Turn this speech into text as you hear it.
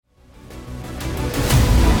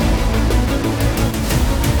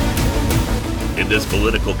this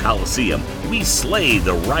political coliseum, we slay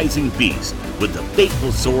the rising beast with the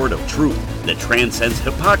fateful sword of truth that transcends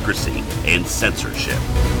hypocrisy and censorship.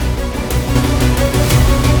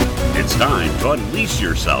 It's time to unleash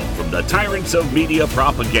yourself from the tyrants of media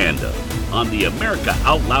propaganda on the America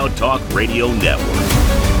Out Loud Talk Radio Network.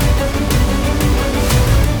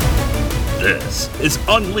 This is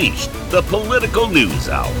Unleashed, the Political News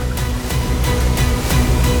Hour.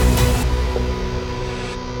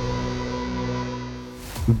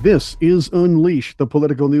 This is Unleashed, the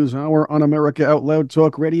Political News Hour on America Out Loud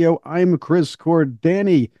Talk Radio. I'm Chris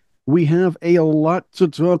Cordani. We have a lot to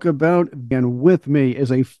talk about, and with me is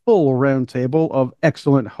a full roundtable of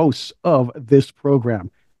excellent hosts of this program.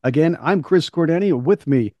 Again, I'm Chris Cordani. With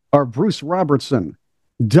me are Bruce Robertson,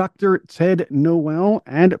 Dr. Ted Noel,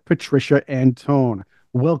 and Patricia Anthone.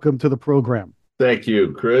 Welcome to the program. Thank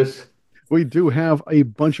you, Chris. We do have a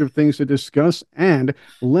bunch of things to discuss, and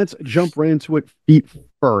let's jump right into it feet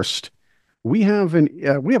first. We have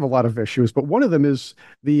a lot of issues, but one of them is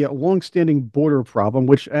the longstanding border problem,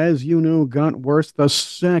 which, as you know, got worse the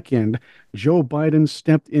second Joe Biden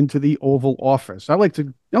stepped into the Oval Office. I like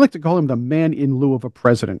to call him the man in lieu of a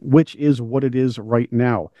president, which is what it is right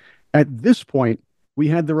now. At this point, we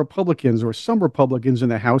had the Republicans, or some Republicans in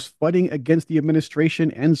the House, fighting against the administration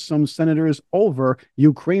and some senators over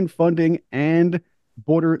Ukraine funding and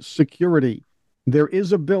border security. There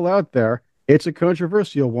is a bill out there. It's a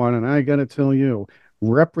controversial one, and I got to tell you,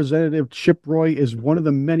 Representative Chip Roy is one of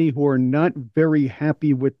the many who are not very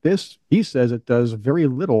happy with this. He says it does very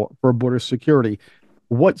little for border security.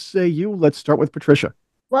 What say you? Let's start with Patricia.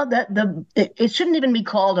 Well, it shouldn't even be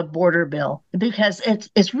called a border bill, because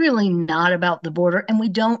it's really not about the border, and we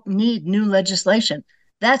don't need new legislation.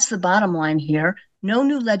 That's the bottom line here. No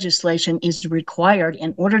new legislation is required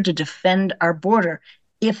in order to defend our border,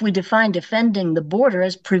 if we define defending the border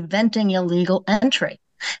as preventing illegal entry.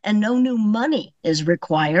 And no new money is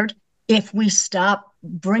required if we stop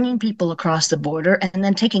bringing people across the border and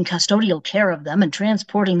then taking custodial care of them and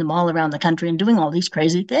transporting them all around the country and doing all these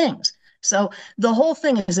crazy things. So the whole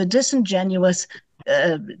thing is a disingenuous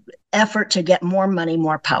effort to get more money,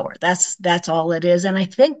 more power. That's all it is. And I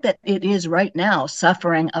think that it is right now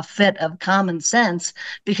suffering a fit of common sense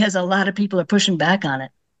because a lot of people are pushing back on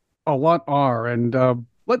it. A lot are. And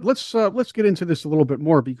let's get into this a little bit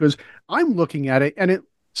more, because I'm looking at it and it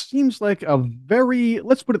seems like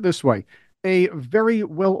let's put it this way, a very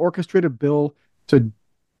well orchestrated bill to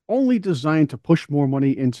only designed to push more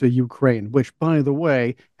money into Ukraine, which, by the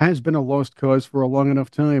way, has been a lost cause for a long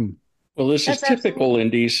enough time. Well, this is typical in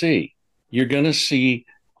D.C. You're going to see,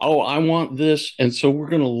 I want this, and so we're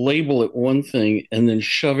going to label it one thing and then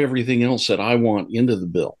shove everything else that I want into the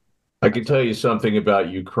bill. I can tell you something about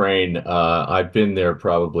Ukraine. I've been there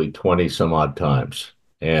probably 20 some odd times.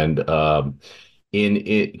 And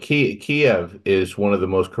Kiev is one of the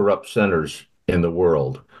most corrupt centers in the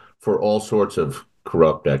world for all sorts of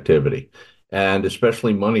corrupt activity, and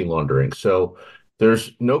especially money laundering. So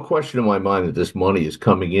there's no question in my mind that this money is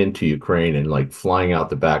coming into Ukraine and like flying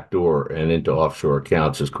out the back door and into offshore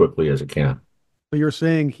accounts as quickly as it can. So you're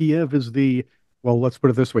saying Kiev is let's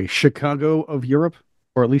put it this way, Chicago of Europe,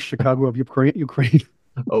 or at least Chicago of Ukraine?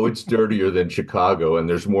 Oh, it's dirtier than Chicago, and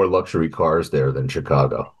there's more luxury cars there than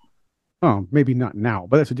Chicago. Oh, maybe not now,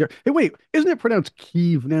 but that's a different. Hey, wait, isn't it pronounced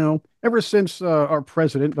Kyiv now? Ever since our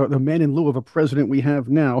president, the man in lieu of a president we have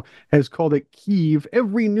now, has called it Kyiv,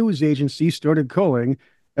 every news agency started calling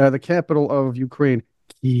the capital of Ukraine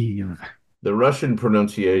Kyiv. The Russian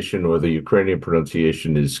pronunciation or the Ukrainian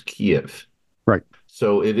pronunciation is Kiev. Right.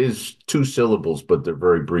 So it is two syllables, but they're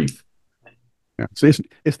very brief. Yeah. So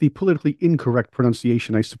it's the politically incorrect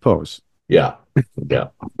pronunciation, I suppose. Yeah. Yeah.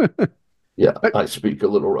 Yeah, I speak a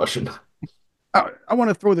little Russian. I want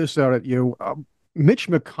to throw this out at you. Mitch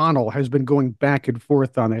McConnell has been going back and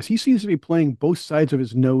forth on this. He seems to be playing both sides of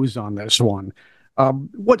his nose on this one.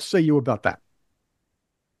 What say you about that?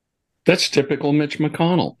 That's typical Mitch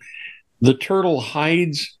McConnell. The turtle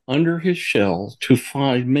hides under his shell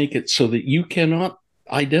to make it so that you cannot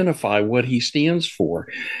identify what he stands for.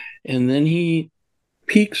 And then he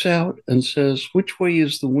peeks out and says, which way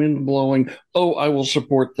is the wind blowing? Oh, I will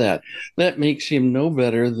support that. That makes him no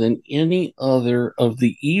better than any other of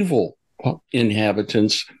the evil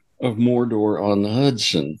inhabitants of Mordor on the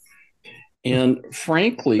Hudson. And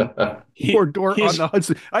frankly, Mordor on the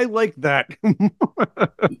Hudson. I like that.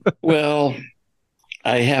 Well,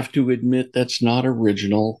 I have to admit that's not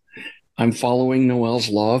original. I'm following Noel's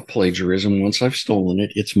law of plagiarism. Once I've stolen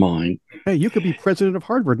it, it's mine. Hey, you could be president of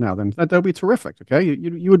Harvard now. Then that would be terrific. Okay,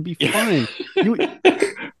 you would be fine.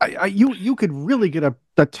 You could really get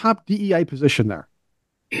a top DEI position there.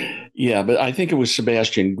 Yeah, but I think it was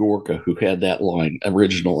Sebastian Gorka who had that line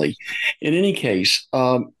originally. In any case,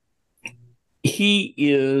 he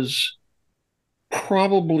is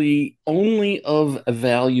probably only of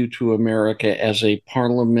value to America as a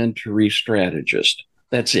parliamentary strategist.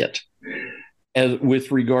 That's it. As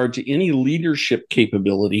with regard to any leadership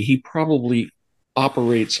capability, he probably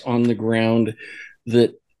operates on the ground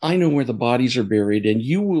that I know where the bodies are buried and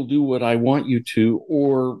you will do what I want you to,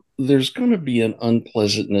 or there's going to be an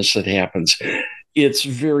unpleasantness that happens. It's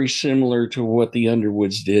very similar to what the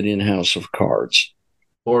Underwoods did in House of Cards.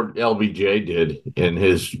 Or LBJ did in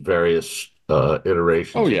his various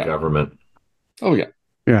iterations of government. Oh, yeah.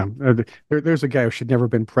 Yeah, there's a guy who should never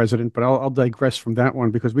have been president, but I'll digress from that one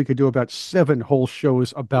because we could do about 7 whole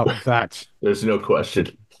shows about that. There's no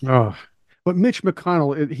question. Oh, but Mitch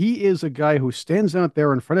McConnell, he is a guy who stands out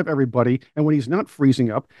there in front of everybody, and when he's not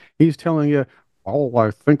freezing up, he's telling you, "Oh, I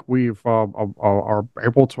think we've are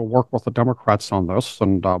able to work with the Democrats on this,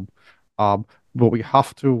 and but we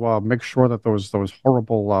have to make sure that those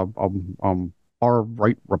horrible far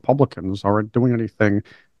right Republicans aren't doing anything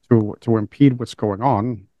to impede what's going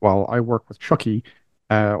on while I work with Chucky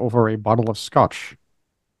over a bottle of scotch."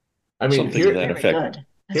 I mean, something to that effect.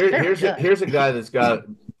 Here's a guy that's got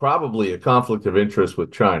probably a conflict of interest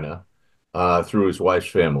with China through his wife's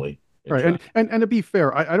family. Right, and to be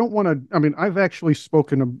fair, I don't want to. I mean, I've actually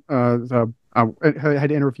spoken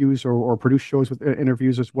had interviews or produced shows with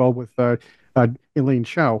interviews as well with Elaine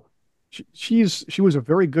Chao. She was a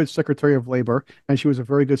very good Secretary of Labor, and she was a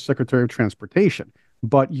very good Secretary of Transportation.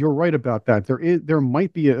 But you're right about that. There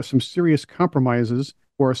might be some serious compromises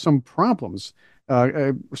or some problems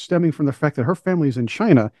stemming from the fact that her family is in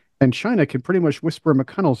China, and China can pretty much whisper in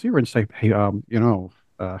McConnell's ear and say, "Hey,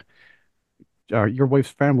 your wife's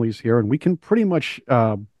family's here, and we can pretty much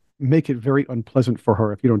make it very unpleasant for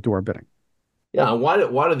her if you don't do our bidding." Yeah, and why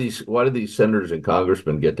do these senators and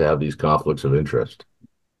congressmen get to have these conflicts of interest?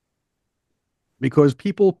 Because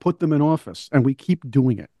people put them in office, and we keep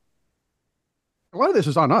doing it. A lot of this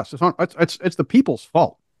is on us. It's the people's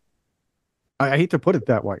fault. I hate to put it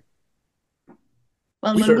that way.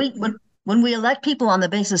 Well, when we elect people on the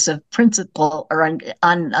basis of principle or on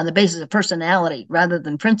the basis of personality rather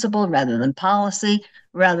than principle, rather than policy,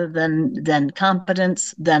 rather than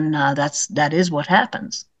competence, then that is what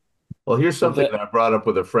happens. Well, here's something that I brought up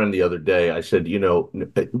with a friend the other day. I said,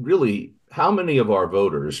 really, how many of our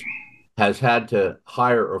voters has had to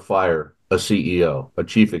hire or fire a CEO, a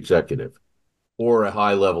chief executive, or a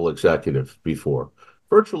high-level executive before?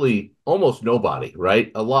 Virtually almost nobody,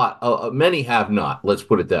 right? A lot, many have not, let's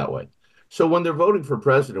put it that way. So when they're voting for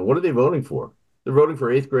president, what are they voting for? They're voting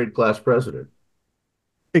for 8th grade class president.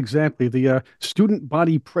 Exactly. The student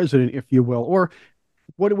body president, if you will, or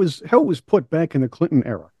how it was put back in the Clinton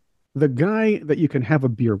era. The guy that you can have a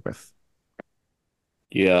beer with.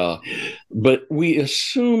 Yeah, but we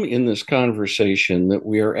assume in this conversation that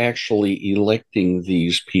we are actually electing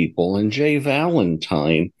these people. And Jay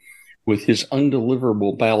Valentine, with his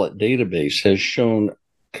undeliverable ballot database, has shown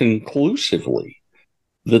conclusively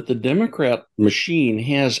that the Democrat machine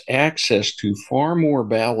has access to far more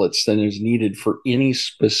ballots than is needed for any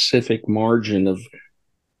specific margin of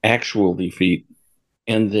actual defeat,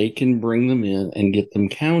 and they can bring them in and get them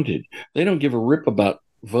counted. They don't give a rip about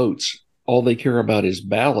votes. All they care about is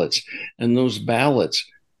ballots, and those ballots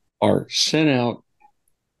are sent out,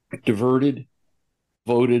 diverted,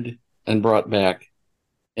 voted, and brought back,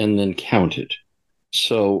 and then counted.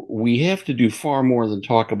 So we have to do far more than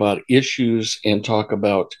talk about issues and talk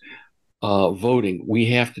about voting. We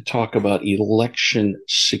have to talk about election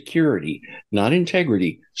security, not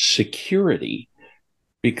integrity, security,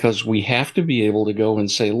 because we have to be able to go and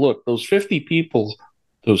say, look, those 50 people,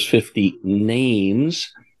 those 50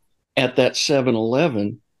 names at that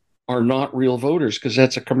 7-Eleven are not real voters because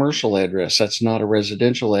that's a commercial address. That's not a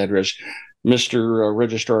residential address. Mr.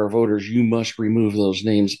 Registrar of Voters, you must remove those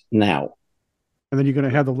names now. And then you're going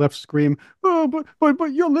to have the left scream, "Oh, but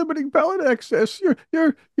you're limiting ballot access. You're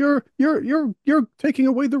taking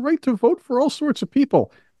away the right to vote for all sorts of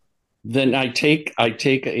people." Then I take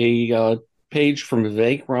a page from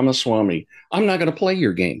Vivek Ramaswamy. I'm not going to play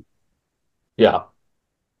your game. Yeah.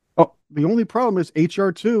 Oh, the only problem is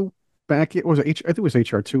HR2 back. I think it was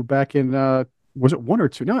HR2 back in. Was it 1 or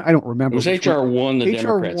 2? No, I don't remember. It was HR1. The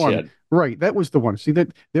Democrats had. Right, that was the one. See that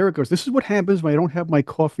there it goes. This is what happens when I don't have my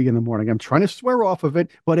coffee in the morning. I'm trying to swear off of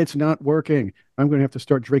it, but it's not working. I'm going to have to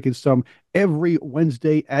start drinking some every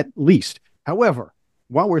Wednesday at least. However,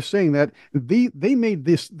 while we're saying that, they made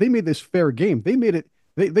this fair game. They made it.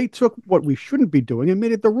 They took what we shouldn't be doing and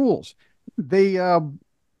made it the rules. They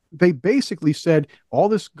they basically said all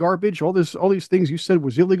this garbage, all these things you said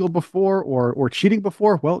was illegal before or cheating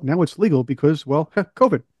before. Well, now it's legal because, well,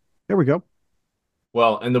 COVID. There we go.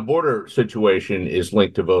 Well, and the border situation is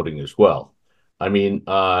linked to voting as well. I mean,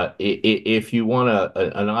 if you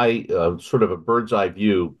want sort of a bird's eye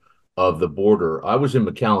view of the border, I was in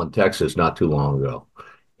McAllen, Texas, not too long ago,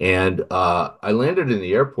 and I landed in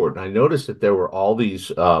the airport, and I noticed that there were all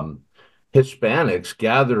these Hispanics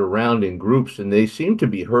gathered around in groups, and they seemed to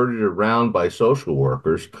be herded around by social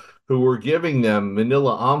workers who were giving them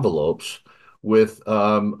manila envelopes with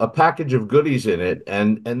a package of goodies in it,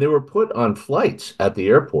 and they were put on flights at the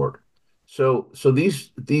airport. So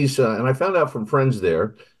these and I found out from friends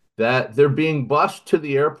there that they're being bused to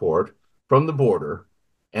the airport from the border,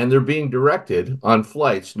 and they're being directed on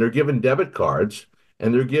flights. And they're given debit cards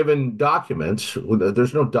and they're given documents.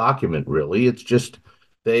 There's no document really. It's just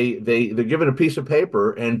they're given a piece of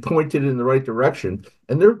paper and pointed in the right direction,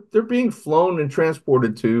 and they're being flown and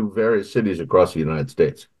transported to various cities across the United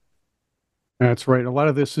States. That's right. A lot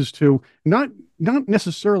of this is to not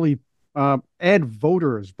necessarily add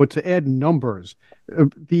voters, but to add numbers.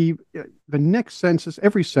 The next census,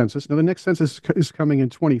 every census, now the next census is coming in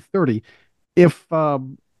 2030. If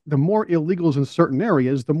the more illegals in certain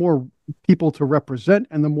areas, the more people to represent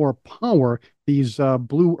and the more power these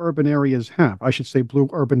blue urban areas have. I should say blue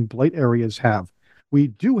urban blight areas have. We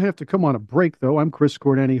do have to come on a break, though. I'm Chris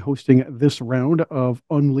Cordani hosting this round of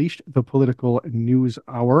Unleashed, the Political News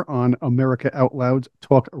Hour on America Out Loud's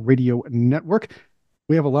Talk Radio Network.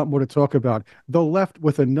 We have a lot more to talk about. The left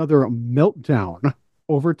with another meltdown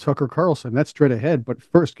over Tucker Carlson. That's straight ahead. But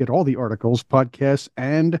first, get all the articles, podcasts,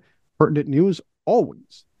 and pertinent news.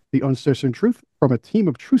 Always the uncensored truth from a team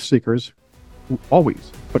of truth seekers who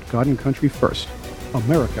always put God and country first.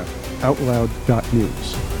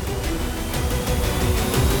 AmericaOutloud.news.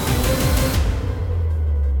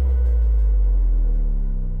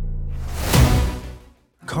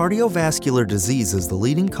 Cardiovascular disease is the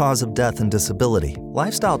leading cause of death and disability.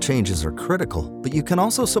 Lifestyle changes are critical, but you can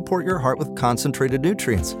also support your heart with concentrated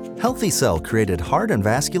nutrients. Healthy Cell created Heart and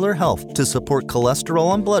Vascular Health to support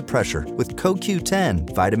cholesterol and blood pressure with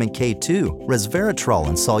CoQ10, vitamin K2, resveratrol,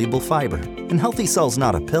 and soluble fiber. And Healthy Cell's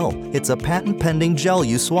not a pill. It's a patent-pending gel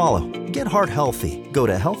you swallow. Get heart healthy. Go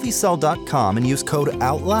to healthycell.com and use code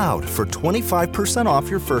OUTLOUD for 25% off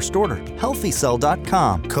your first order.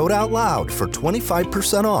 Healthycell.com, code OUTLOUD for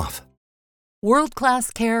 25% off.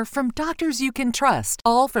 World-class care from doctors you can trust,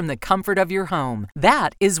 all from the comfort of your home.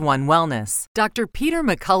 That is One Wellness. Dr. Peter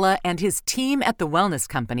McCullough and his team at The Wellness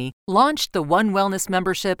Company launched the One Wellness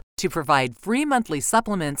membership to provide free monthly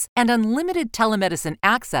supplements and unlimited telemedicine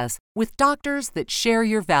access with doctors that share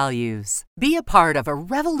your values. Be a part of a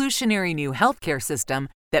revolutionary new healthcare system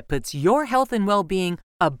that puts your health and well-being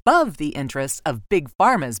above the interests of Big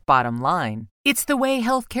Pharma's bottom line. It's the way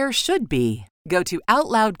healthcare should be. Go to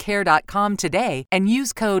OutLoudCare.com today and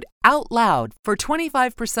use code OUTLOUD for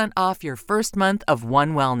 25% off your first month of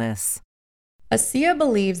One Wellness. ASEA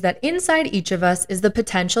believes that inside each of us is the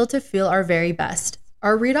potential to feel our very best.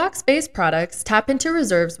 Our redox-based products tap into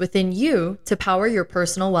reserves within you to power your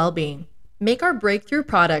personal well-being. Make our breakthrough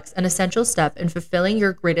products an essential step in fulfilling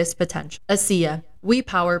your greatest potential. ASEA, we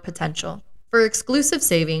power potential. For exclusive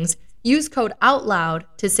savings, use code OUTLOUD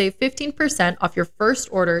to save 15% off your first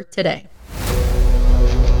order today.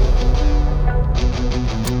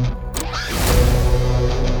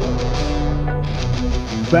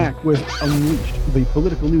 Back with Unleashed, the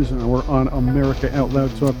political news hour on America Out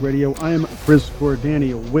Loud Talk Radio. I am Chris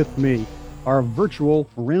Cordani. With me, our virtual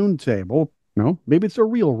roundtable. No, maybe it's a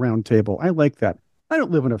real roundtable. I like that. I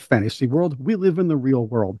don't live in a fantasy world. We live in the real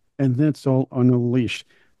world, and that's all Unleashed.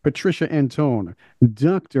 Patricia Anthone,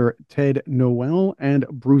 Dr. Ted Noel, and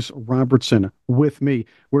Bruce Robertson with me.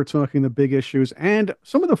 We're talking the big issues and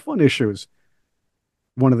some of the fun issues.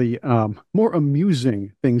 One of the more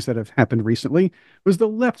amusing things that have happened recently was the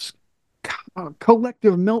left's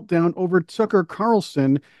collective meltdown over Tucker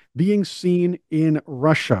Carlson being seen in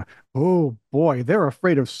Russia. Oh boy, they're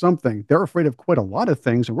afraid of something. They're afraid of quite a lot of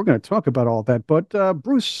things, and we're going to talk about all that. But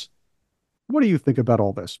Bruce, what do you think about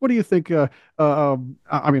all this? What do you think? I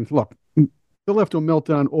mean, look, the left will melt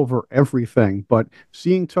down over everything, but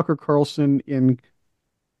seeing Tucker Carlson in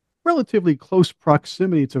relatively close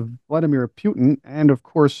proximity to Vladimir Putin, and of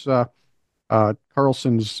course,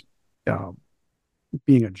 Carlson's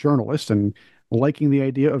being a journalist and liking the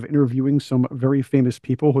idea of interviewing some very famous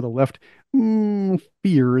people who the left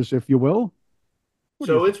fears, if you will.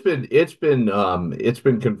 So it's been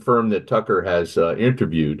confirmed that Tucker has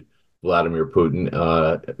interviewed Vladimir Putin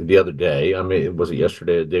the other day. I mean, was it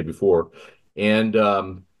yesterday or the day before? And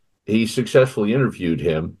he successfully interviewed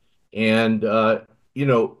him. And,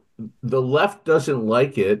 the left doesn't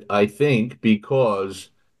like it, I think, because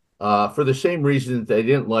for the same reason that they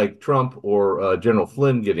didn't like Trump or General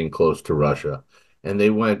Flynn getting close to Russia. And they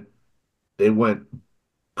went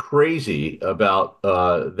crazy about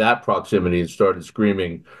that proximity and started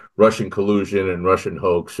screaming Russian collusion and Russian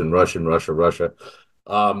hoax and Russian, Russia, Russia.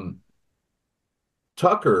 Um,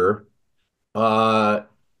 Tucker uh,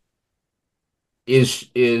 is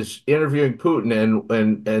interviewing Putin,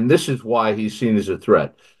 and this is why he's seen as a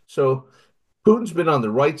threat. So Putin's been on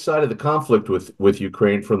the right side of the conflict with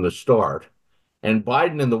Ukraine from the start, and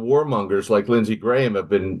Biden and the warmongers like Lindsey Graham have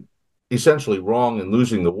been essentially wrong in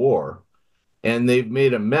losing the war, and they've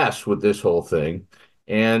made a mess with this whole thing.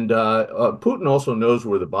 And Putin also knows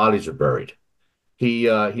where the bodies are buried. He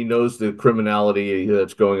knows the criminality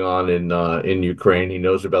that's going on in Ukraine. He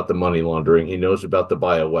knows about the money laundering. He knows about the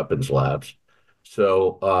bioweapons labs.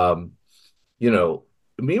 So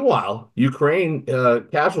meanwhile, Ukraine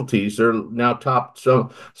casualties are now topped.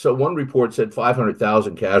 So one report said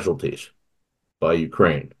 500,000 casualties by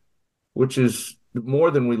Ukraine, which is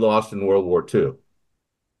more than we lost in World War II.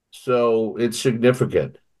 So it's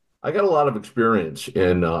significant. I got a lot of experience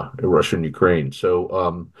in Russia and Ukraine.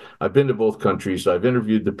 So I've been to both countries. I've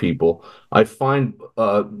interviewed the people. I find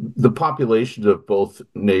the populations of both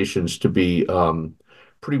nations to be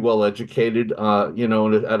pretty well educated, at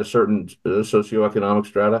a certain socioeconomic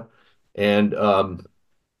strata. And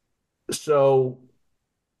so,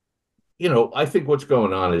 I think what's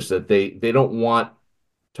going on is that they don't want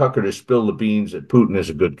Tucker to spill the beans that Putin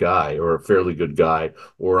is a good guy or a fairly good guy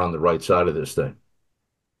or on the right side of this thing.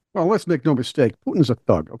 Well, let's make no mistake. Putin's a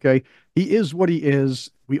thug, okay? He is what he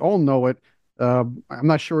is. We all know it. I'm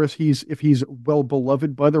not sure if he's well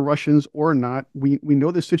beloved by the Russians or not. We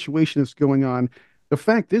know the situation that's going on. The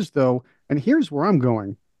fact is, though, and here's where I'm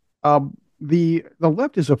going. The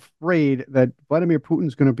left is afraid that Vladimir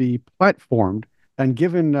Putin's going to be platformed and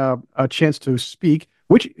given a chance to speak,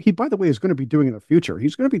 which he, by the way, is going to be doing in the future.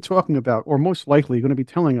 He's going to be talking about, or most likely going to be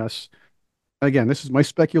telling us, again, this is my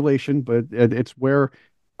speculation, but it's where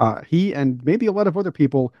he and maybe a lot of other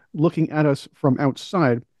people looking at us from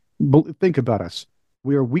outside think about us.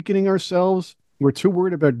 We are weakening ourselves. We're too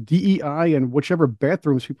worried about DEI and whichever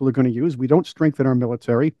bathrooms people are going to use. We don't strengthen our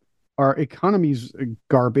military. Our economy's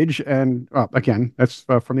garbage. And again, that's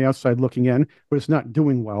from the outside looking in, but it's not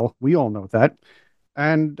doing well. We all know that.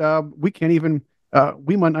 And we can't even,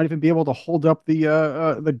 we might not even be able to hold up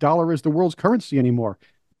the dollar as the world's currency anymore.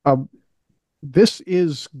 This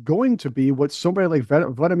is going to be what somebody like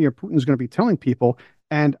Vladimir Putin is going to be telling people.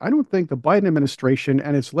 And I don't think the Biden administration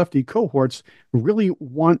and its lefty cohorts really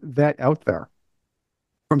want that out there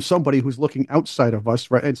from somebody who's looking outside of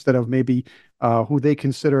us, right, instead of maybe who they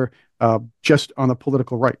consider just on the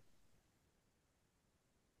political right.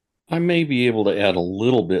 I may be able to add a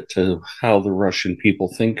little bit to how the Russian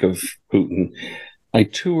people think of Putin. I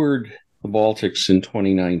toured the Baltics in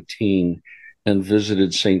 2019 and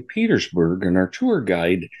visited St. Petersburg, and our tour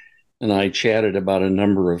guide and I chatted about a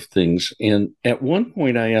number of things. And at one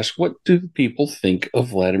point I asked, what do people think of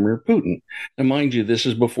Vladimir Putin? And mind you, this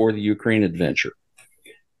is before the Ukraine adventure.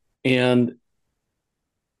 And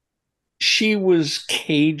she was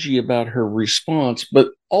cagey about her response, but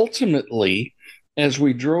ultimately, as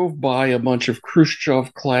we drove by a bunch of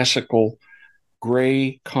Khrushchev classical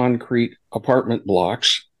gray concrete apartment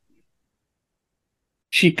blocks,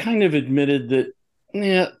 she kind of admitted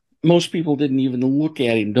that, most people didn't even look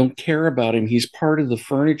at him, don't care about him. He's part of the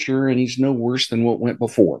furniture, and he's no worse than what went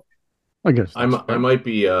before. I guess I might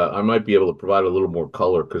be able to provide a little more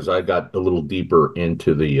color because I got a little deeper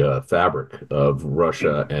into the fabric of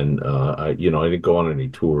Russia, and I didn't go on any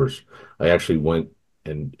tours. I actually went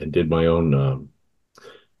and did my own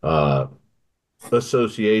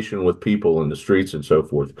association with people in the streets and so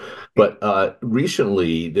forth. But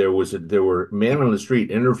recently there were man on the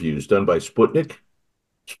street interviews done by Sputnik.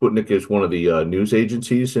 Sputnik is one of the news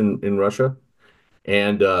agencies in Russia.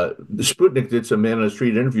 And the Sputnik did some man on the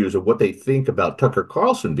street interviews of what they think about Tucker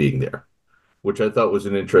Carlson being there, which I thought was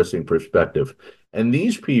an interesting perspective. And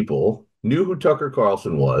these people knew who Tucker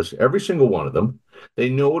Carlson was, every single one of them. They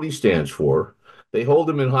know what he stands for. They hold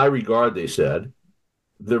him in high regard, they said.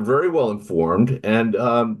 They're very well informed, and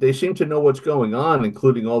they seem to know what's going on,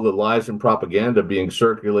 including all the lies and propaganda being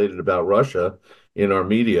circulated about Russia in our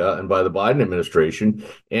media and by the Biden administration.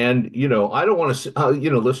 And, I don't want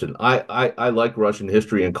to, listen, I like Russian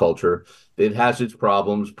history and culture. It has its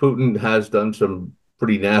problems. Putin has done some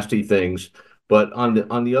pretty nasty things. But on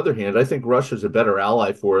the other hand, I think Russia's a better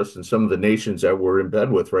ally for us than some of the nations that we're in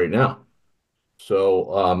bed with right now.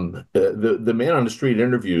 So the man on the street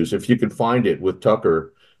interviews, if you can find it with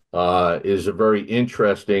Tucker, is a very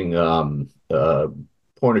interesting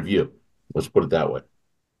point of view. Let's put it that way.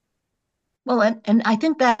 Well, and I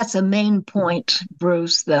think that's a main point,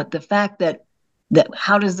 Bruce, the fact that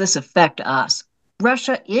how does this affect us?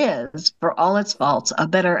 Russia is, for all its faults, a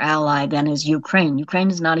better ally than is Ukraine.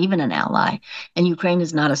 Ukraine is not even an ally, and Ukraine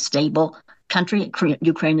is not a stable country.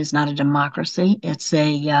 Ukraine is not a democracy. It's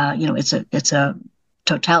it's a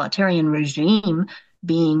totalitarian regime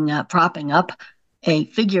being propping up a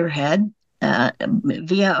figurehead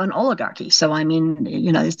via an oligarchy. So I mean,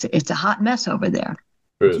 it's a hot mess over there.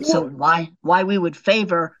 So why we would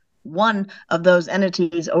favor one of those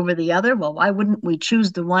entities over the other? Well, why wouldn't we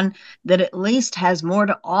choose the one that at least has more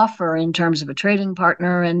to offer in terms of a trading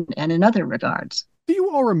partner and in other regards? Do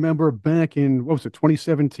you all remember back in, what was it,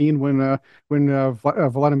 2017, when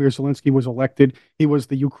Vladimir Zelensky was elected? He was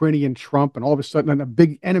the Ukrainian Trump, and all of a sudden a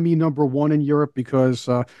big enemy number one in Europe because,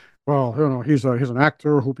 he's an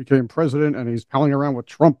actor who became president and he's palling around with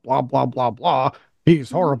Trump, blah, blah, blah, blah.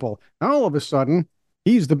 He's horrible. Now all of a sudden,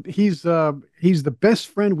 he's the best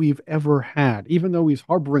friend we've ever had, even though he's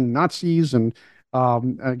harboring Nazis. And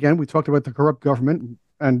again, we talked about the corrupt government,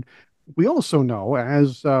 and we also know,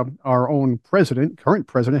 as our own current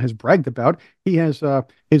president, has bragged about, he has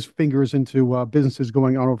his fingers into businesses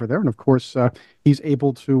going on over there, and of course, he's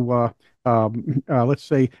able to let's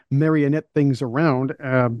say marionette things around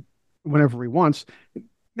whenever he wants.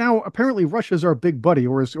 Now, apparently, Russia's our big buddy,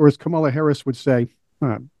 or as Kamala Harris would say.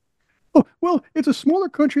 Oh, well, it's a smaller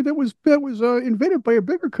country that was invaded by a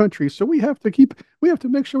bigger country, so we have to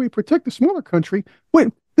make sure we protect the smaller country. Wait,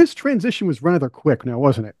 this transition was rather quick now,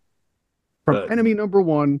 wasn't it? From enemy number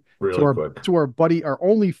one to our buddy, our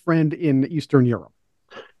only friend in Eastern Europe.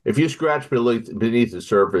 If you scratch beneath the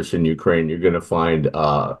surface in Ukraine, you're going to find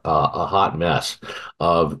a hot mess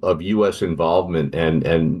of U.S. involvement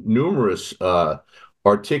and numerous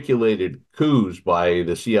articulated coups by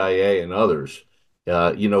the CIA and others.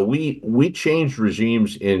 We changed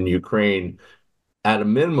regimes in Ukraine at a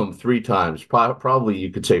minimum 3 times, probably you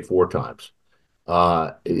could say 4 times,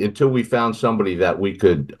 until we found somebody that we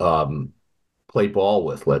could play ball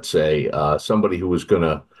with, let's say, somebody who was going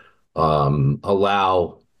to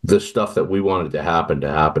allow the stuff that we wanted to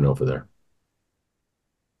happen over there.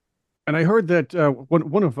 And I heard that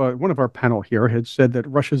one of our panel here had said that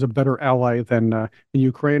Russia's a better ally than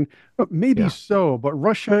Ukraine. Maybe so, but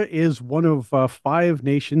Russia is one of 5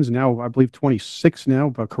 nations now, I believe 26 now,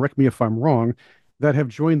 but correct me if I'm wrong, that have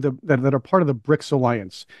joined that are part of the BRICS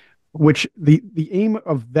alliance, which the aim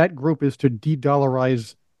of that group is to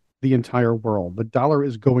de-dollarize the entire world. The dollar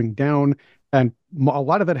is going down, and a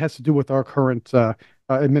lot of that has to do with our current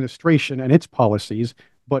administration and its policies.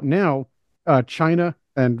 But now China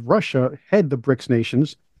and Russia head the BRICS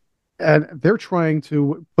nations, and they're trying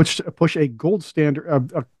to push a gold standard,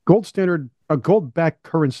 a gold-backed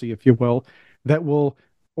currency, if you will, that will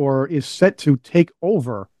or is set to take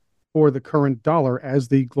over for the current dollar as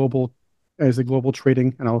the global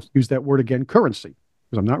trading, and I'll use that word again, currency,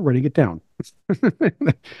 because I'm not writing it down.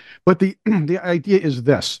 But the idea is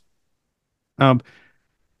this.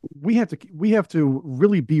 We have to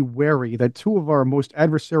really be wary that 2 of our most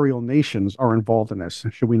adversarial nations are involved in this.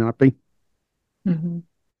 Should we not be? Mm-hmm.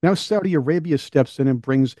 Now Saudi Arabia steps in and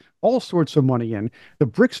brings all sorts of money in. The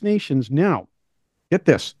BRICS nations now, get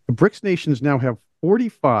this, the BRICS nations now have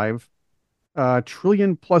 $45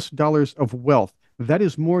 trillion plus of wealth. That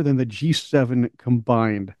is more than the G7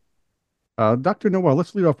 combined. Dr. Noel,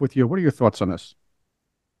 let's lead off with you. What are your thoughts on this?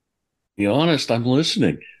 Be honest, I'm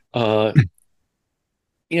listening.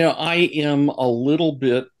 I am a little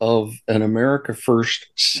bit of an America First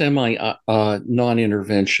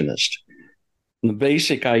non-interventionist. And the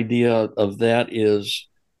basic idea of that is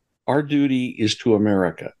our duty is to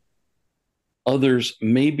America. Others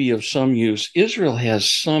may be of some use. Israel has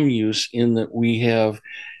some use in that we have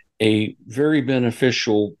a very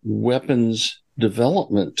beneficial weapons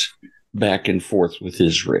development back and forth with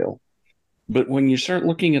Israel. But when you start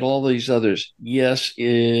looking at all these others, yes,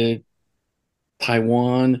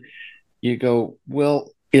 Taiwan, you go,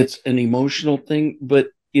 well, it's an emotional thing, but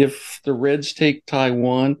if the Reds take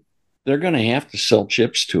Taiwan, they're going to have to sell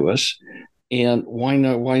chips to us. And why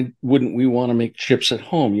not? Why wouldn't we want to make chips at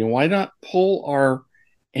home? Why not pull our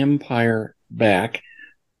empire back,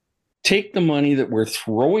 take the money that we're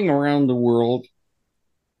throwing around the world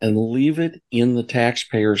and leave it in the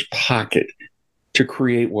taxpayer's pocket to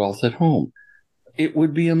create wealth at home? It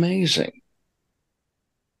would be amazing.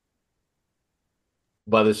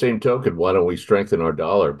 By the same token, why don't we strengthen our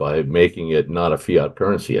dollar by making it not a fiat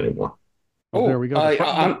currency anymore? Oh, there we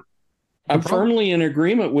go. I'm firmly in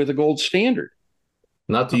agreement with the gold standard.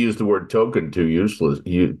 Not to use the word token too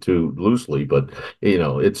loosely, but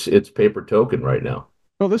it's paper token right now.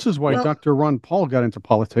 Well, this is why Well, Dr. Ron Paul got into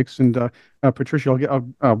politics. And Patricia,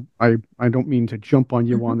 I don't mean to jump on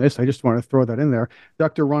you on this. I just want to throw that in there.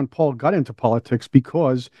 Dr. Ron Paul got into politics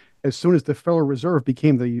because as soon as the Federal Reserve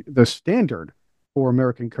became the standard for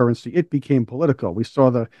American currency, it became political. We saw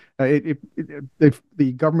the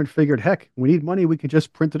government figured, heck, we need money, we can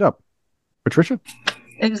just print it up. Patricia?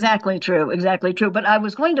 exactly true. Exactly true. But I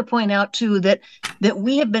was going to point out too that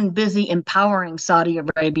we have been busy empowering Saudi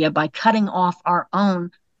Arabia by cutting off our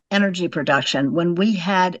own energy production. When we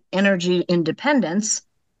had energy independence,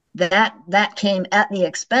 that came at the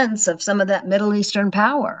expense of some of that Middle Eastern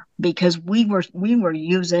power, because we were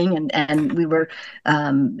using and we were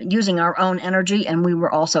using our own energy, and we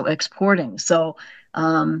were also exporting. So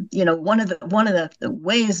one of the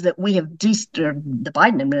ways that we have the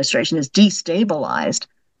Biden administration has destabilized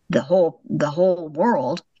the whole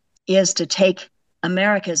world is to take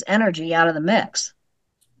America's energy out of the mix.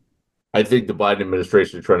 I think the Biden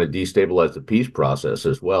administration is trying to destabilize the peace process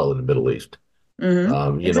as well in the Middle East.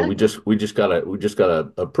 Exactly. We just got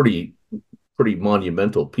a pretty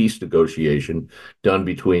monumental peace negotiation done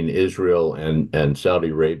between Israel and Saudi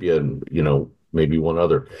Arabia, and maybe one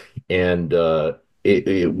other, and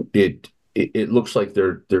it looks like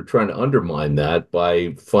they're trying to undermine that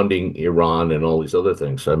by funding Iran and all these other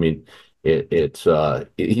things. I mean, he's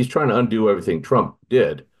trying to undo everything Trump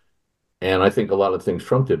did, and I think a lot of things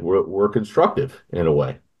Trump did were constructive in a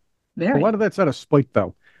way. A lot of that's out of spite,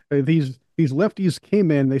 though. These lefties came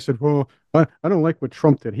in, they said, well, I don't like what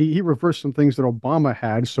Trump did. He reversed some things that Obama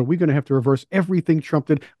had, so we're going to have to reverse everything Trump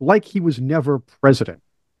did, like he was never president.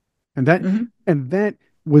 And that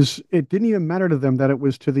was, it didn't even matter to them that it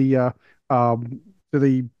was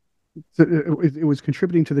it was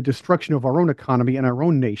contributing to the destruction of our own economy and our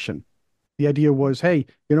own nation. The idea was, hey,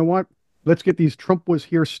 you know what? Let's get these Trump was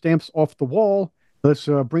here stamps off the wall. Let's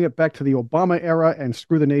bring it back to the Obama era and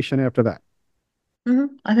screw the nation after that.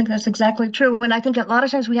 I think that's exactly true. And I think a lot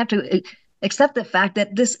of times we have to accept the fact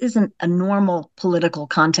that this isn't a normal political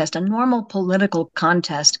contest. A normal political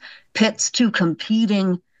contest pits two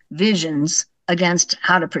competing visions against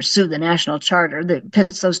how to pursue the national charter, that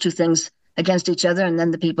pits those two things against each other, and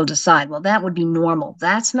then the people decide, well, that would be normal.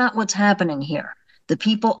 That's not what's happening here. The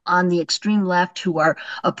people on the extreme left who are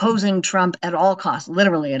opposing Trump at all costs,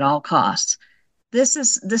 literally at all costs, this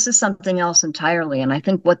is something else entirely. And I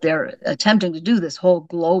think what they're attempting to do, this whole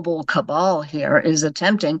global cabal here, is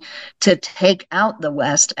attempting to take out the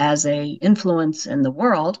West as a influence in the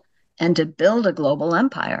world and to build a global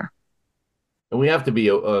empire. And we have to be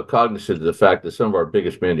cognizant of the fact that some of our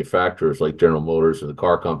biggest manufacturers, like General Motors and the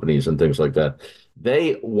car companies and things like that,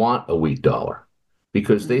 they want a weak dollar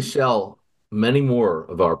because they sell many more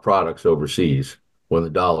of our products overseas when the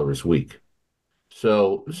dollar is weak.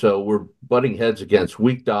 So we're butting heads against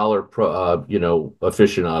weak dollar,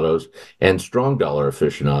 aficionados and strong dollar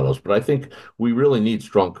aficionados. But I think we really need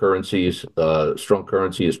strong currencies,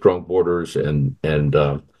 strong borders, and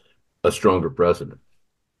a stronger president.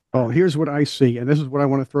 Oh, here's what I see, and this is what I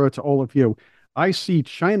want to throw out to all of you. I see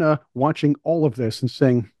China watching all of this and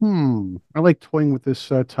saying, I like toying with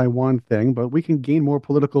this Taiwan thing, but we can gain more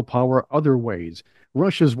political power other ways.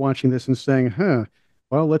 Russia's watching this and saying,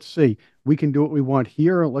 well, let's see. We can do what we want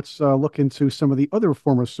here. Let's look into some of the other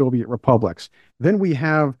former Soviet republics. Then we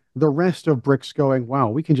have the rest of BRICS going, wow,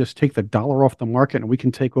 we can just take the dollar off the market and we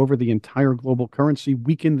can take over the entire global currency,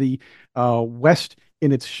 weaken the West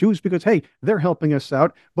in its shoes because, hey, they're helping us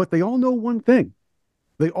out. But they all know one thing.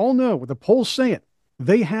 They all know, the polls say it,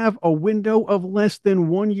 they have a window of less than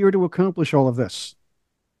 1 year to accomplish all of this.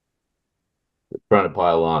 They're trying to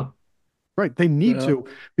pile on. Right. They need to,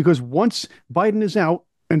 because once Biden is out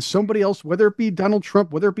and somebody else, whether it be Donald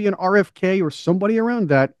Trump, whether it be an RFK or somebody around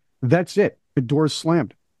that, that's it. The door's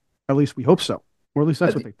slammed. At least we hope so. Or at least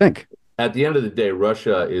that's what they think. At the end of the day,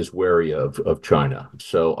 Russia is wary of China.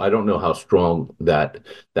 So I don't know how strong that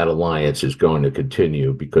alliance is going to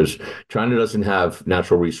continue because China doesn't have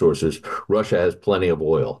natural resources. Russia has plenty of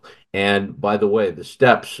oil. And by the way, the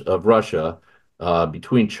steppes of Russia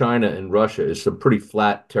between China and Russia is some pretty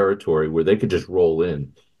flat territory where they could just roll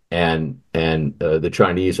in, and the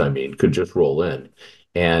Chinese, could just roll in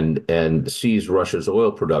and seize Russia's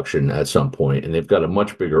oil production at some point, and they've got a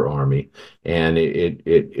much bigger army, and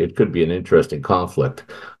it could be an interesting conflict.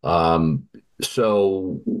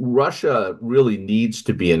 So Russia really needs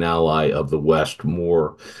to be an ally of the West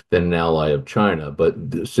more than an ally of China. But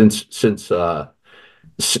since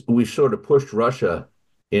we've sort of pushed Russia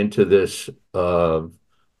into this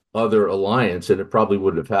other alliance, and it probably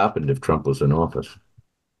wouldn't have happened if Trump was in office.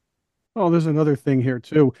 Oh, there's another thing here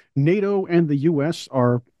too. NATO and the U.S.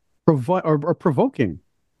 are provoking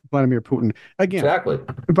Vladimir Putin again. Exactly.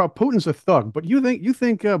 About Putin's a thug, but you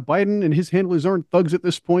think Biden and his handlers aren't thugs at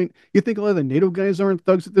this point? You think a lot of the NATO guys aren't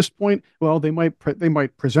thugs at this point? Well, they might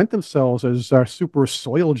present themselves as super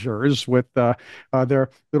soldiers with their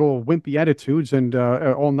little wimpy attitudes and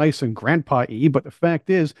all nice and grandpa-y. But the fact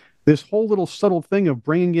is, this whole little subtle thing of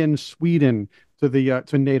bringing in Sweden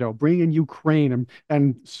to NATO, bringing in Ukraine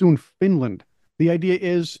and soon Finland. The idea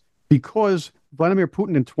is because Vladimir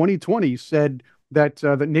Putin in 2020 said that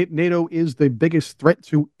NATO is the biggest threat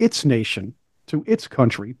to its nation, to its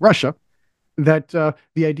country, Russia, that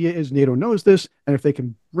the idea is NATO knows this, and if they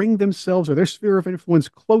can bring themselves or their sphere of influence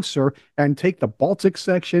closer and take the Baltic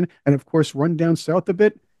section and, of course, run down south a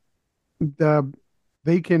bit,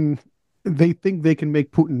 they think they can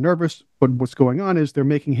make Putin nervous, but what's going on is they're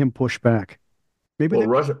making him push back.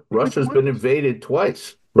 Well, Russia's been invaded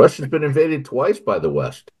twice. Russia's been invaded twice by the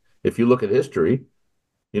West. If you look at history,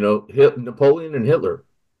 Napoleon and Hitler.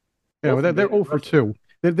 Yeah, well, they're 0 for 2.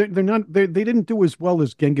 They're not. They didn't do as well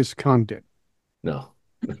as Genghis Khan did. No,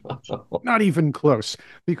 not even close.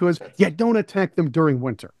 Because don't attack them during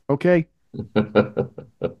winter, okay?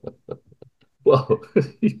 Well,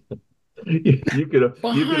 you could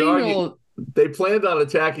argue they planned on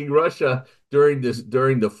attacking Russia during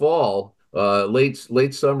the fall.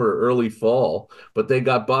 Late summer, early fall, but they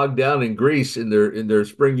got bogged down in Greece in their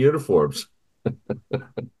spring uniforms.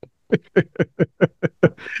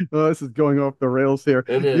 Oh, this is going off the rails here.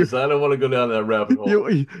 It is. I don't want to go down that rabbit hole.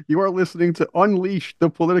 You are listening to Unleash the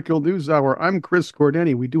Political News Hour. I'm Chris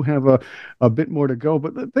Cordani. We do have a bit more to go,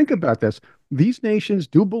 but think about this. These nations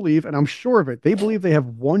do believe, and I'm sure of it, they believe they have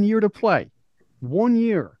 1 year to play. 1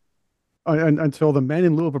 year. Until the man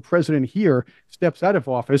in lieu of a president here steps out of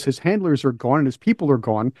office, his handlers are gone and his people are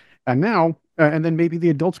gone, and then maybe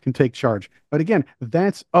the adults can take charge. But again,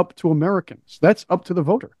 that's up to Americans. That's up to the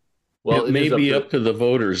voter. Well, it may be up to the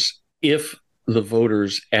voters if the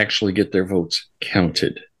voters actually get their votes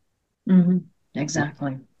counted. Mm-hmm.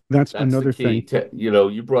 Exactly. That's another thing.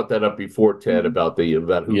 You brought that up before, Ted, about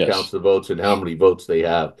who counts the votes and how many votes they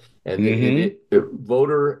have. And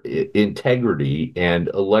voter integrity and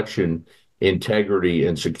election integrity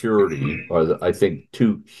and security are, I think,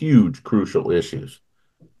 two huge crucial issues.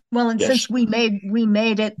 Well, and since we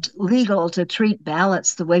made it legal to treat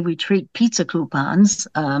ballots the way we treat pizza coupons,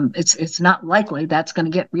 it's not likely that's going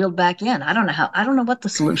to get reeled back in. I don't know what the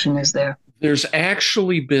solution is there. There's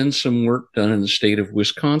actually been some work done in the state of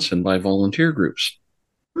Wisconsin by volunteer groups,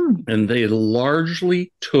 and they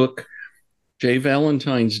largely took Jay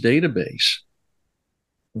Valentine's database,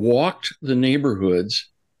 walked the neighborhoods,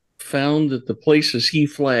 found that the places he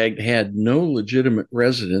flagged had no legitimate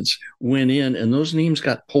residents, went in, and those names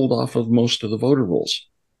got pulled off of most of the voter rolls.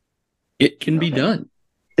 It can be done.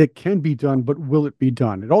 It can be done, but will it be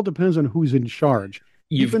done? It all depends on who's in charge.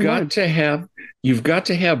 You've got to have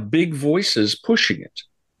big voices pushing it.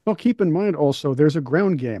 Well, keep in mind also there's a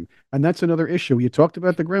ground game, and that's another issue. You talked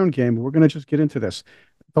about the ground game. We're going to just get into this.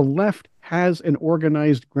 The left has an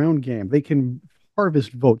organized ground game. They can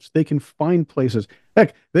harvest votes. They can find places.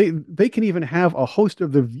 Heck, they can even have a host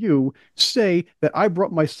of The View say that I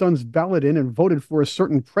brought my son's ballot in and voted for a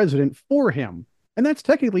certain president for him, and that's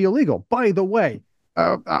technically illegal. By the way,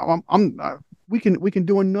 we can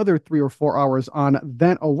do another 3 or 4 hours on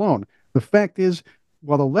that alone. The fact is,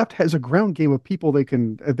 while the left has a ground game of people they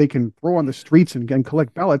can throw on the streets and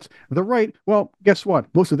collect ballots, the right, well, guess what?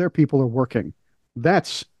 Most of their people are working.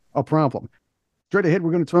 That's a problem. Straight ahead,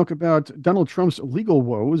 we're going to talk about Donald Trump's legal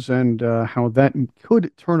woes and how that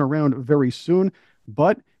could turn around very soon.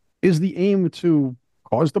 But is the aim to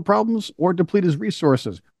cause the problems or deplete his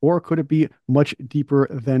resources? Or could it be much deeper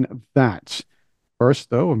than that? First,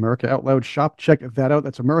 though, America Out Loud Shop. Check that out.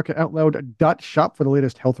 That's americaoutloud.shop for the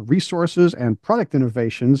latest health resources and product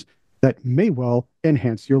innovations that may well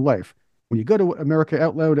enhance your life. When you go to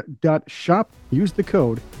americaoutloud.shop, use the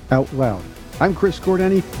code OUTLOUD. I'm Chris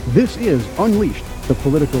Cordani. This is Unleashed, the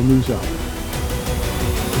Political News Hour.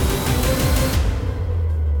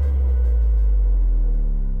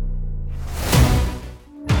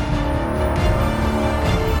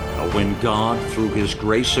 When God, through his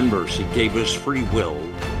grace and mercy, gave us free will,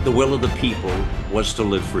 the will of the people was to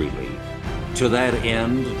live freely. To that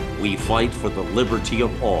end, we fight for the liberty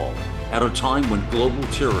of all at a time when global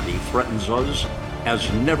tyranny threatens us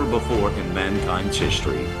as never before in mankind's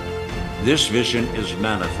history. This vision is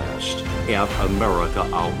manifest at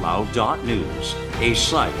AmericaOutloud.news, a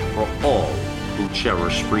site for all who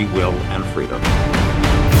cherish free will and freedom.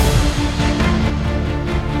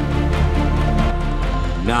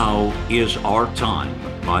 Now is our time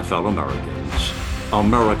my fellow Americans.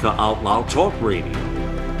 America Out Loud Talk Radio.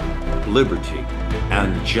 Liberty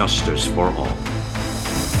and justice for all.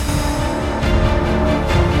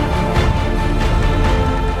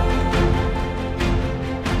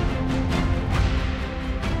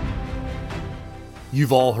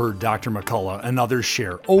 You've all heard Dr. McCullough and others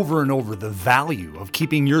share over and over the value of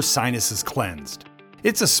keeping your sinuses cleansed.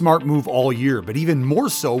 It's a smart move all year, but even more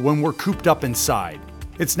so when we're cooped up inside.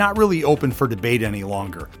 It's not really open for debate any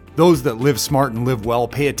longer. Those that live smart and live well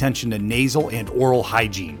pay attention to nasal and oral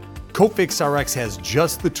hygiene. Cofix RX has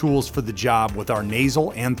just the tools for the job with our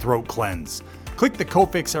nasal and throat cleanse. Click the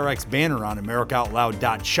Cofix RX banner on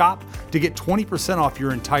AmericaOutloud.shop to get 20% off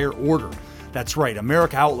your entire order. That's right,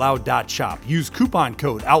 AmericaOutloud.shop. Use coupon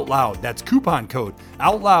code OUTLOUD. That's coupon code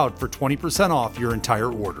OUTLOUD for 20% off your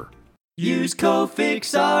entire order. Use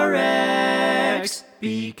Cofix RX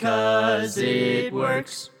because it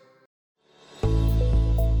works.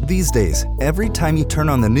 These days, every time you turn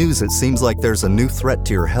on the news, it seems like there's a new threat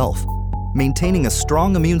to your health. Maintaining a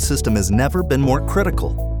strong immune system has never been more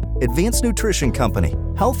critical. Advanced nutrition company,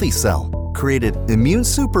 Healthy Cell, created Immune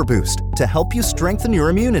Super Boost to help you strengthen your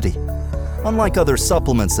immunity. Unlike other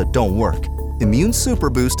supplements that don't work, Immune Super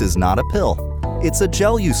Boost is not a pill. It's a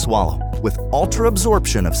gel you swallow with ultra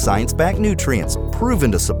absorption of science-backed nutrients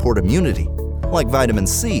proven to support immunity, like vitamin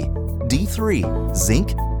C, D3,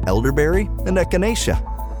 zinc, elderberry, and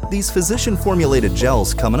echinacea. These physician-formulated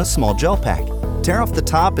gels come in a small gel pack. Tear off the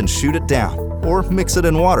top and shoot it down, or mix it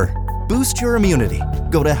in water. Boost your immunity.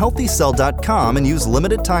 Go to healthycell.com and use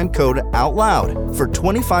limited time code OUTLOUD for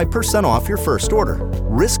 25% off your first order.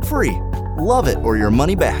 Risk-free. Love it or your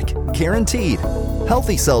money back. Guaranteed.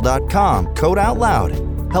 Healthycell.com, code OUTLOUD.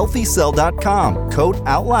 Healthycell.com, code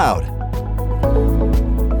OUTLOUD.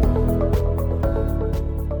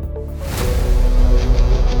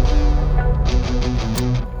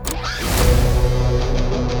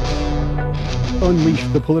 Unleash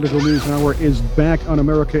the Political News Hour is back on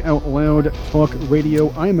America Out Loud Talk Radio.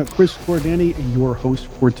 I'm Chris Cordani, your host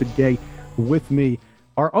for today. With me,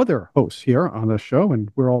 our other hosts here on the show,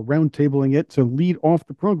 and we're all roundtabling it to lead off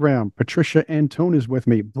the program. Patricia Anthone is with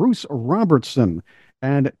me, Bruce Robertson,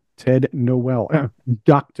 and Ted Noel.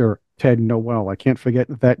 Dr. Ted Noel. I can't forget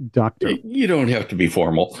that doctor. You don't have to be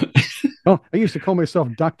formal. Oh, I used to call myself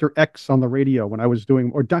Dr. X on the radio when I was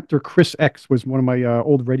doing, or Dr. Chris X was one of my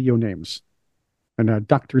old radio names. And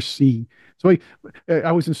Dr. C. So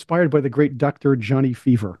I was inspired by the great Dr. Johnny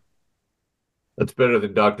Fever. That's better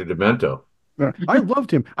than Dr. Demento. I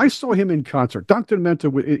loved him. I saw him in concert. Dr.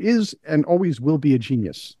 Demento is and always will be a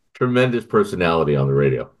genius. Tremendous personality on the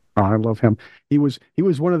radio. Oh, I love him. He was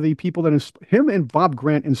one of the people that him and Bob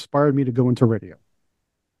Grant inspired me to go into radio.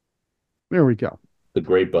 There we go. The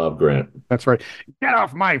great Bob Grant. That's right. Get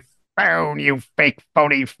off my phone, you fake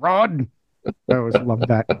phony fraud. I always loved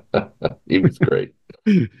that. He was great.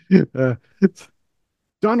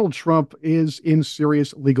 Donald Trump is in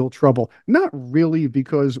serious legal trouble. Not really,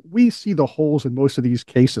 because we see the holes in most of these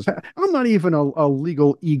cases. I'm not even a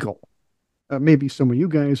legal eagle. Maybe some of you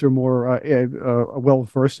guys are more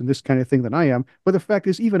well-versed in this kind of thing than I am. But the fact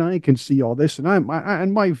is, even I can see all this, and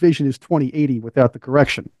and my vision is 20/80 without the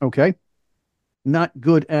correction, okay? Not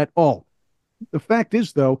good at all. The fact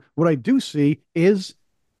is, though, what I do see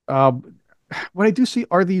are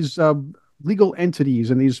these legal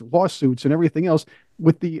entities and these lawsuits and everything else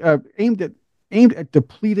with the aimed at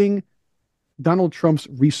depleting Donald Trump's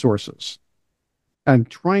resources and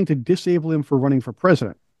trying to disable him for running for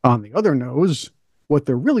president. On the other nose, what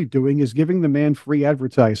they're really doing is giving the man free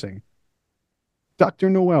advertising. Dr.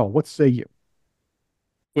 Noel, what say you?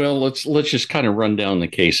 Well, let's just kind of run down the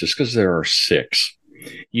cases, because there are 6.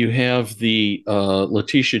 You have the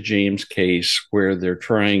Letitia James case, where they're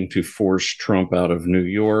trying to force Trump out of New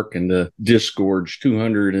York and to disgorge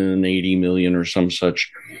 $280 million or some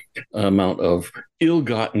such amount of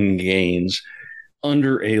ill-gotten gains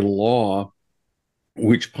under a law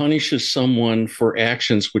which punishes someone for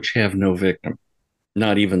actions which have no victim,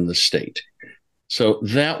 not even the state. So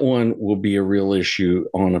that one will be a real issue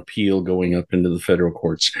on appeal going up into the federal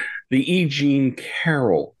courts. The E. Jean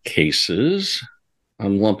Carroll cases,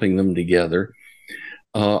 I'm lumping them together,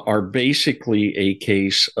 are basically a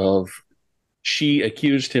case of she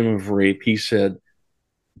accused him of rape. He said,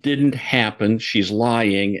 didn't happen. She's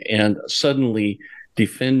lying. And suddenly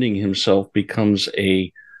defending himself becomes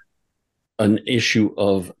an issue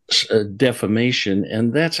of defamation.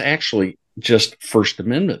 And that's actually just First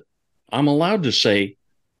Amendment. I'm allowed to say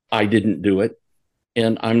I didn't do it,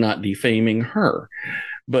 and I'm not defaming her.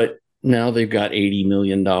 But now they've got $80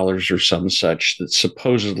 million or some such that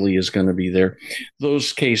supposedly is going to be there.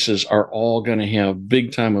 Those cases are all going to have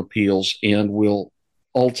big time appeals and will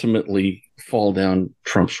ultimately fall down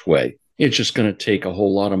Trump's way. It's just going to take a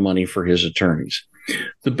whole lot of money for his attorneys.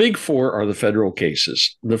 The big four are the federal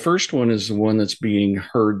cases. The first one is the one that's being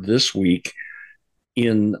heard this week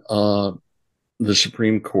in the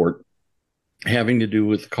Supreme Court, having to do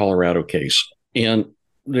with the Colorado case. And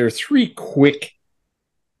there are three quick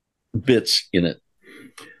bits in it.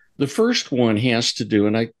 The first one has to do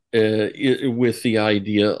with the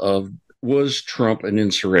idea of, was Trump an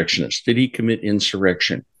insurrectionist? Did he commit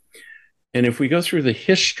insurrection? And if we go through the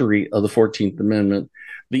history of the 14th Amendment,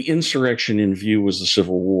 the insurrection in view was the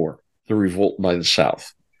Civil War, the revolt by the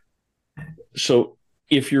South. So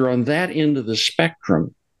if you're on that end of the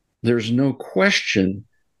spectrum, there's no question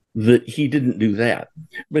that he didn't do that.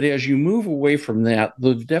 But as you move away from that,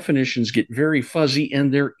 the definitions get very fuzzy,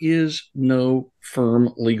 and there is no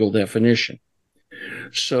firm legal definition.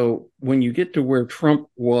 So when you get to where Trump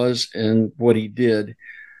was and what he did,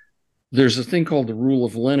 there's a thing called the rule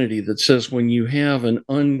of lenity that says when you have an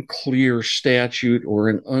unclear statute or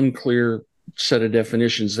an unclear set of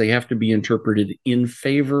definitions, they have to be interpreted in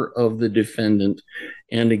favor of the defendant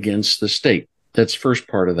and against the state. That's the first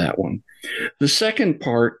part of that one. The second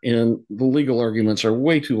part, and the legal arguments are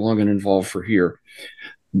way too long and involved for here,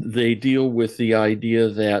 they deal with the idea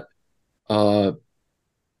that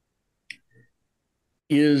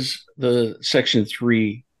is the Section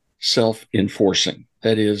 3 self-enforcing?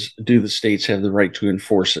 That is, do the states have the right to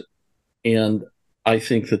enforce it? And I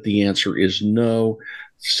think that the answer is no.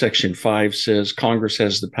 Section 5 says Congress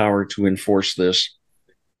has the power to enforce this.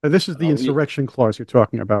 This is the insurrection clause you're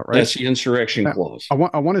talking about, right? That's the insurrection clause. I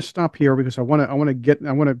want to stop here because I want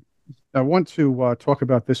to talk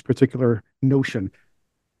about this particular notion.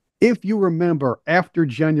 If you remember, after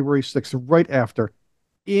January 6th, right after,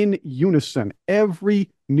 in unison, every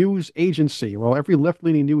news agency, every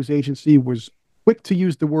left-leaning news agency was quick to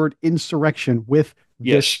use the word insurrection with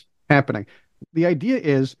this happening. The idea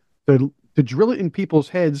is to drill it in people's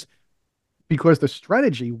heads because the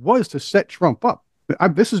strategy was to set Trump up.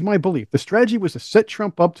 This is my belief. The strategy was to set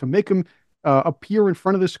Trump up to make him appear in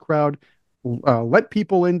front of this crowd, let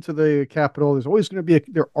people into the Capitol.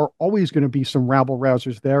 There are always going to be some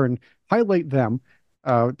rabble-rousers there, and highlight them.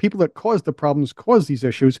 People that caused the problems, caused these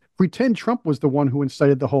issues, pretend Trump was the one who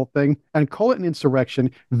incited the whole thing, and call it an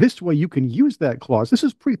insurrection. This way, you can use that clause. This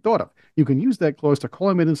is pre-thought of. You can use that clause to call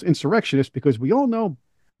him an insurrectionist because they all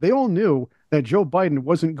knew that Joe Biden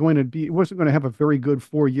wasn't going to have a very good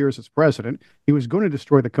 4 years as president. He was going to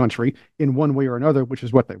destroy the country in one way or another, which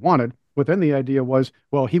is what they wanted. But then the idea was,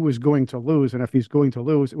 well, he was going to lose, and if he's going to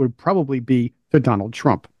lose, it would probably be to Donald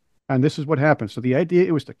Trump. And this is what happened. So the idea,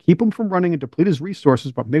 it was to keep him from running and deplete his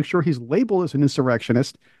resources, but make sure he's labeled as an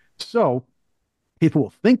insurrectionist. So people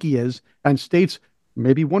will think he is, and states,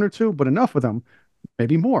 maybe one or two, but enough of them,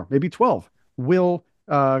 maybe more, maybe 12, will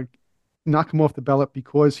knock him off the ballot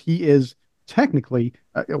because he is technically,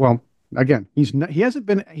 again, he's never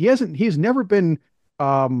been,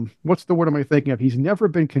 what's the word am I thinking of? He's never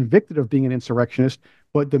been convicted of being an insurrectionist,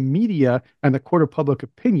 but the media and the court of public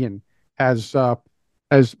opinion has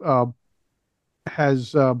let's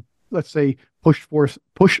say pushed forth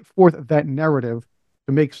that narrative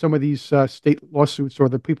to make some of these state lawsuits, or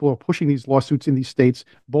the people who are pushing these lawsuits in these states,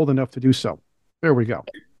 bold enough to do so. There we go.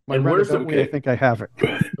 I think I have it.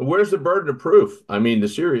 Where's the burden of proof? I mean, the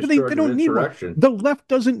serious they don't need one. The left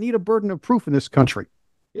doesn't need a burden of proof in this country.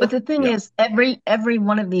 But the thing is, every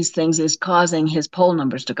one of these things is causing his poll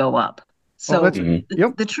numbers to go up. So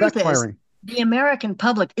the truth is, the American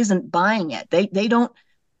public isn't buying it. They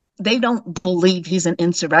don't believe he's an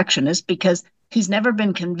insurrectionist because he's never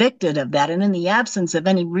been convicted of that. And in the absence of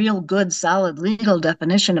any real good, solid legal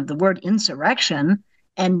definition of the word insurrection,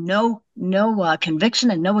 and no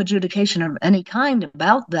conviction and no adjudication of any kind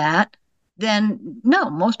about that, then no,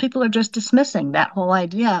 most people are just dismissing that whole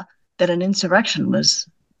idea that an insurrection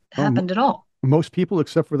happened at all. Most people,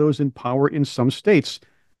 except for those in power in some states.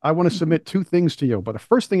 I want to submit two things to you, but the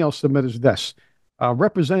first thing I'll submit is this.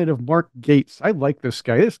 Representative Mark Gates. I like this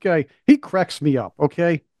guy. This guy, he cracks me up,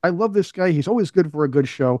 okay? I love this guy. He's always good for a good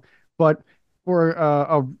show, but for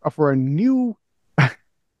a new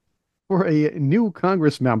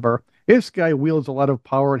Congress member, this guy wields a lot of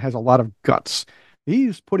power and has a lot of guts.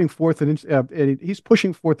 He's putting forth he's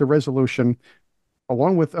pushing forth the resolution,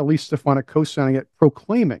 along with Elise Stefanik co-signing it,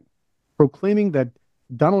 proclaiming that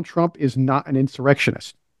Donald Trump is not an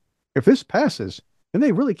insurrectionist. If this passes, then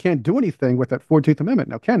they really can't do anything with that 14th Amendment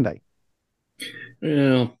now, can they?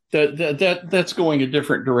 Well, That's going a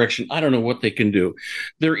different direction. I don't know what they can do.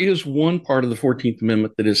 There is one part of the 14th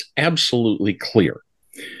Amendment that is absolutely clear.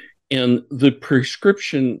 And the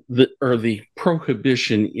prescription or the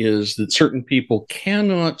prohibition is that certain people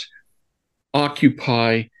cannot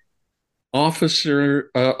occupy offices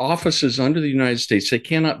under the United States. They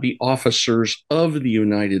cannot be officers of the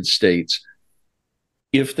United States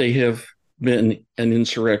if they have been an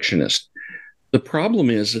insurrectionist. The problem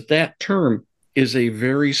is that term is a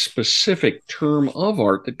very specific term of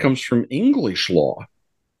art that comes from English law.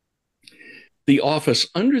 The office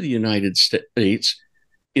under the United States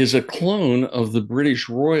is a clone of the British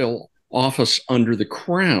royal office under the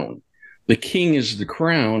crown. The king is the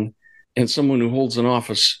crown, and someone who holds an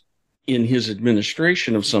office in his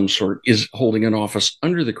administration of some sort is holding an office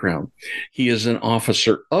under the crown. He is an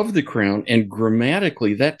officer of the crown, and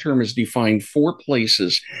grammatically, that term is defined 4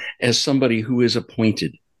 places as somebody who is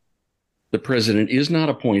appointed. The president is not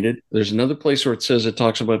appointed. There's another place where it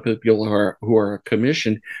talks about people who are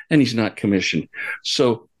commissioned, and he's not commissioned.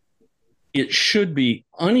 So it should be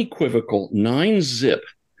unequivocal, 9-zip,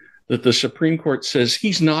 that the Supreme Court says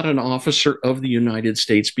he's not an officer of the United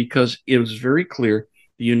States, because it was very clear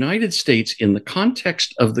the United States, in the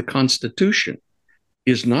context of the Constitution,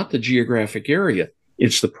 is not the geographic area.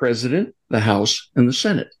 It's the president, the House, and the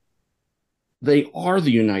Senate. They are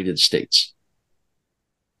the United States.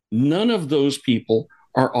 None of those people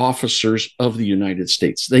are officers of the United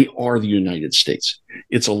States. They are the United States.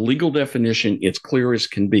 It's a legal definition. It's clear as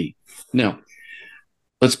can be. Now,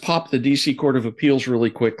 let's pop the D.C. Court of Appeals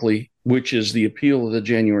really quickly, which is the appeal of the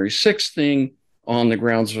January 6th thing on the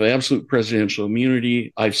grounds of absolute presidential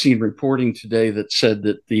immunity. I've seen reporting today that said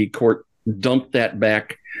that the court dumped that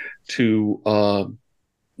back to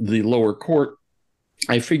the lower court.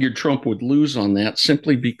 I figured Trump would lose on that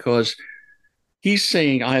simply because he's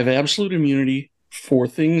saying I have absolute immunity for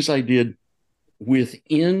things I did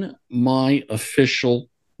within my official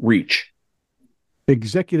reach.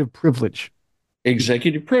 Executive privilege.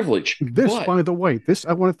 Executive privilege. This, by the way,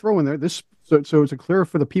 I want to throw in there, this, so it's clear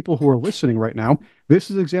for the people who are listening right now, this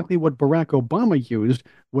is exactly what Barack Obama used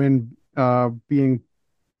when being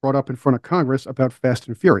brought up in front of Congress about Fast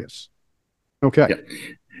and Furious. Okay. Yeah.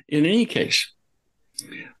 In any case,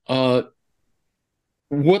 what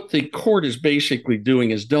the court is basically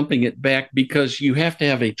doing is dumping it back, because you have to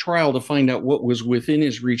have a trial to find out what was within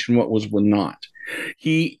his reach and what was not.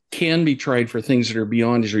 He can be tried for things that are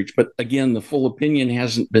beyond his reach. But again, the full opinion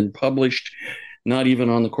hasn't been published, not even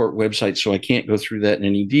on the court website, so I can't go through that in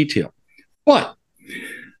any detail. But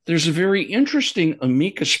there's a very interesting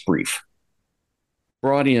amicus brief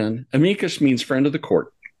brought in. Amicus means friend of the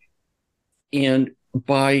court. And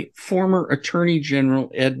by former Attorney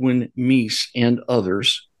General Edwin Meese and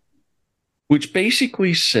others, which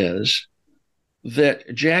basically says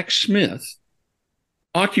that Jack Smith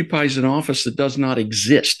occupies an office that does not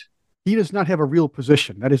exist. He does not have a real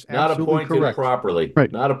position. That is not absolutely appointed correct. Properly.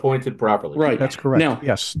 Right. Not appointed properly. Right. That's correct. Now,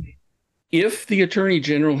 yes. If the Attorney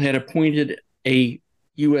General had appointed a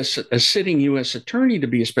sitting U.S. attorney to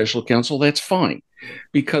be a special counsel, that's fine,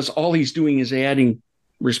 because all he's doing is adding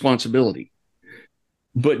responsibility.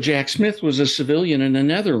 But Jack Smith was a civilian in the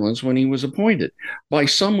Netherlands when he was appointed by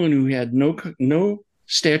someone who had no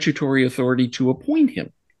statutory authority to appoint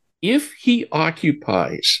him. If he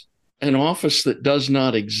occupies an office that does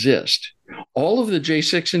not exist, all of the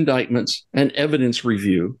J6 indictments and evidence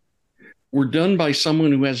review were done by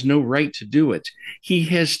someone who has no right to do it. He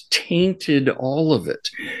has tainted all of it.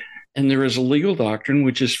 And there is a legal doctrine,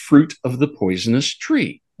 which is fruit of the poisonous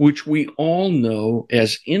tree, which we all know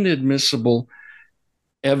as inadmissible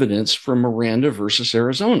evidence from Miranda versus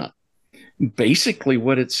Arizona. Basically,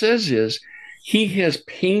 what it says is he has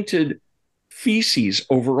painted feces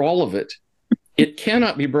over all of it. It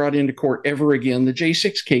cannot be brought into court ever again. The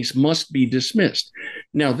J6 case must be dismissed.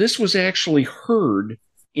 Now, this was actually heard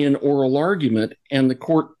in oral argument, and the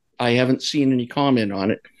court, I haven't seen any comment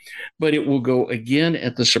on it, but it will go again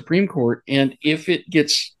at the Supreme Court. And if it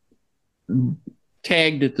gets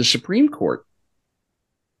tagged at the Supreme Court,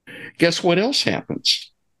 guess what else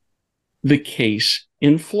happens? The case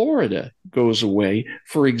in Florida goes away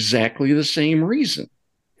for exactly the same reason.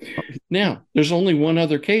 Now, there's only one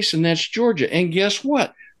other case, and that's Georgia. And guess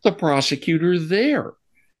what? The prosecutor there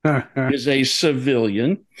is a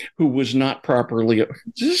civilian who was not properly... Does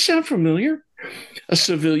this sound familiar? A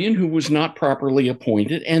civilian who was not properly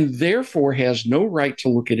appointed and therefore has no right to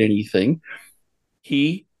look at anything.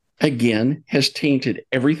 He, again, has tainted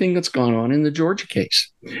everything that's gone on in the Georgia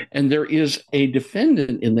case. And there is a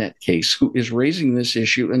defendant in that case who is raising this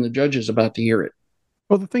issue, and the judge is about to hear it.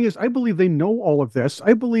 Well, the thing is, I believe they know all of this.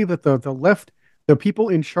 I believe that the left The people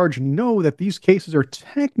in charge know that these cases are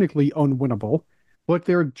technically unwinnable, but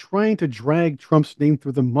they're trying to drag Trump's name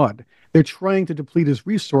through the mud. They're trying to deplete his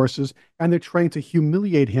resources, and they're trying to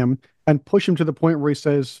humiliate him and push him to the point where he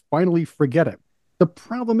says, finally, forget it. The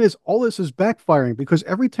problem is all this is backfiring because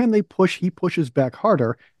every time they push, he pushes back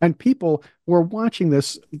harder. And people who are watching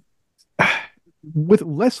this with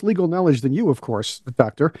less legal knowledge than you, of course,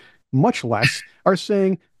 doctor, much less, are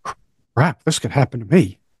saying, crap, this could happen to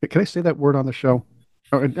me. Can I say that word on the show?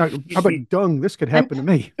 How about dung? This could happen to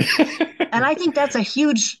me. And I think that's a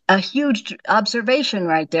huge observation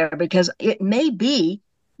right there, because it may be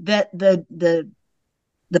that the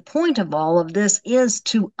point of all of this is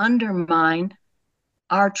to undermine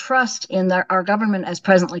our trust in our government as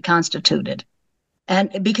presently constituted.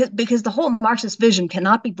 And because the whole Marxist vision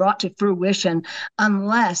cannot be brought to fruition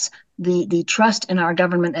unless the trust in our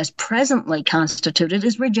government as presently constituted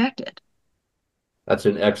is rejected. That's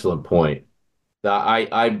an excellent point.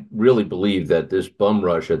 I really believe that this bum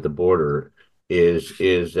rush at the border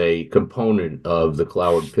is a component of the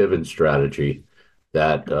Cloward-Piven strategy.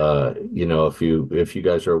 That if you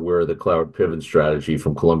guys are aware of the Cloward-Piven strategy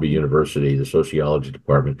from Columbia University, the sociology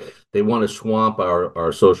department, they want to swamp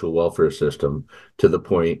our social welfare system to the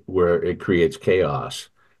point where it creates chaos,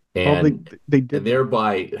 and and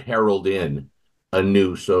thereby herald in a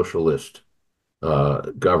new socialist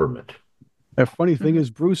government. The funny thing is,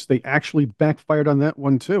 Bruce, they actually backfired on that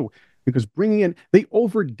one too, because they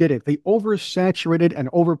overdid it. They oversaturated and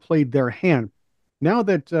overplayed their hand. Now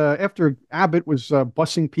that after Abbott was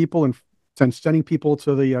busing people and sending people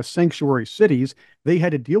to the sanctuary cities, they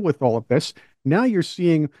had to deal with all of this. Now you're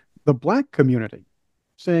seeing the Black community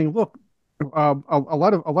saying, look, a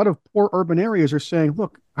lot of poor urban areas are saying,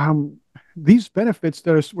 look, these benefits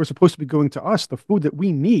that were supposed to be going to us, the food that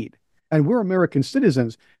we need, and we're American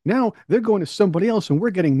citizens, now they're going to somebody else and we're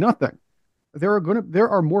getting nothing. There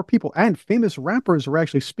are more people, and famous rappers are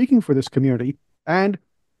actually speaking for this community and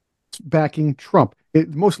backing Trump. The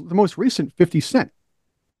most recent 50 Cent,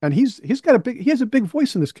 and he has a big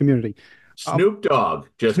voice in this community. Snoop Dogg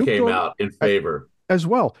came out in favor as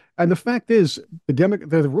well. And the fact is,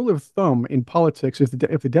 the rule of thumb in politics is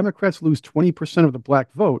that if the Democrats lose 20% of the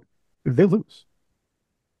Black vote, they lose.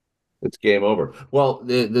 It's game over. Well,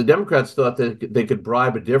 the Democrats thought that they could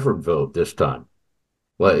bribe a different vote this time.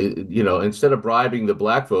 Well, instead of bribing the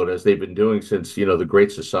Black vote, as they've been doing since, the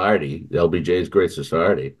Great Society, LBJ's Great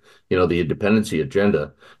Society, the independency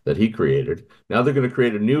agenda that he created. Now they're going to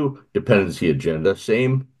create a new dependency agenda,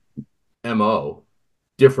 same MO,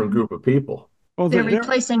 different group of people. Well, they're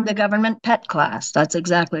replacing the government pet class. That's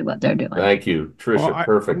exactly what they're doing. Thank you, Tricia. Well,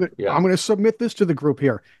 perfect. I'm going to submit this to the group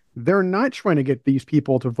here. They're not trying to get these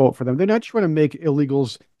people to vote for them. They're not trying to make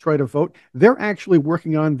illegals try to vote. They're actually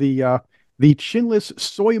working on the chinless,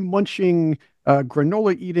 soy-munching,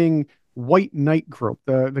 granola-eating white knight group,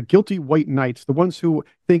 the guilty white knights, the ones who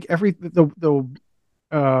think the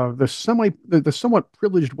somewhat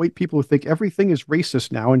privileged white people who think everything is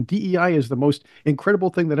racist now, and DEI is the most incredible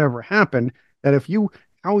thing that ever happened, that if you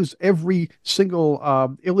house every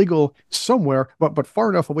single illegal somewhere, but far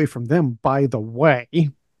enough away from them, by the way,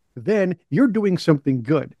 then you're doing something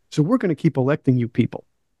good. So we're going to keep electing you people.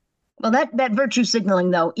 Well, that virtue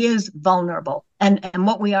signaling, though, is vulnerable. And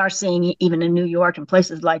what we are seeing even in New York and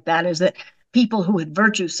places like that is that people who had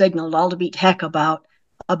virtue signaled all to beat heck about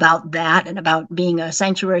that and about being a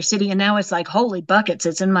sanctuary city. And now it's like, holy buckets,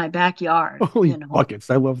 it's in my backyard. Holy buckets.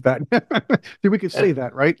 I love that. We could say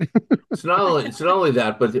that, right? It's not only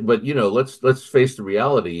that, but let's face the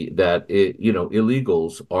reality that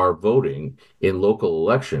illegals are voting in local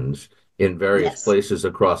elections in various places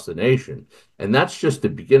across the nation. And that's just the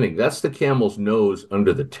beginning. That's the camel's nose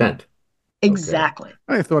under the tent. Exactly.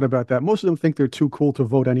 Okay. I thought about that. Most of them think they're too cool to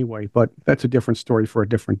vote anyway, but that's a different story for a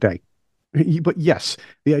different day. But yes,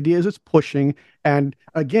 the idea is it's pushing. And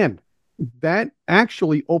again, that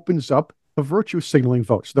actually opens up the virtue signaling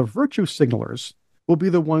votes. The virtue signalers will be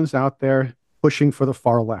the ones out there pushing for the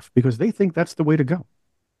far left because they think that's the way to go.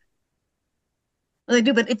 Well, they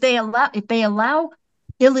do, but if they allow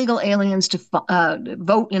illegal aliens to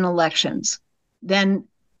vote in elections, then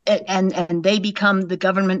and they become the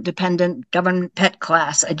government-dependent, government pet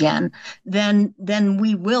class again, then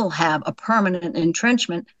we will have a permanent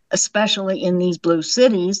entrenchment, especially in these blue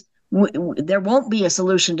cities. There won't be a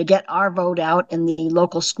solution to get our vote out in the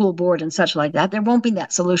local school board and such like that. There won't be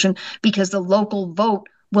that solution because the local vote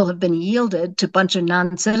will have been yielded to a bunch of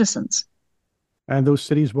non-citizens. And those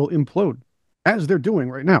cities will implode, as they're doing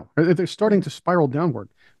right now. They're starting to spiral downward.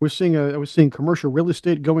 We're seeing commercial real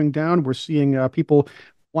estate going down. We're seeing people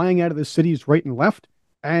flying out of the cities right and left.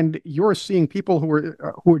 And you're seeing people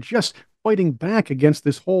who are just fighting back against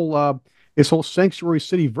this whole sanctuary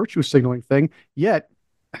city virtue signaling thing. Yet,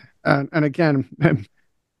 and again,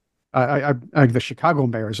 the Chicago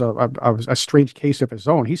mayor is a strange case of his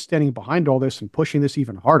own. He's standing behind all this and pushing this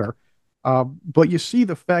even harder. But you see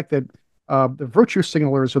the fact that the virtue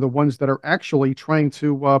signalers are the ones that are actually trying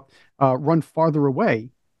to run farther away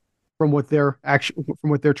from what they're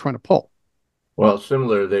trying to pull. Well,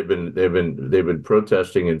 similar, they've been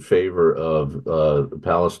protesting in favor of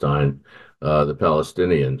Palestine, the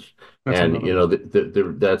Palestinians,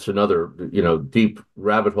 that's another deep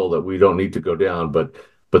rabbit hole that we don't need to go down. But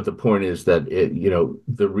the point is that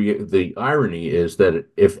the irony is that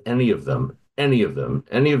if any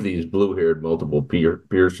of these blue-haired, multiple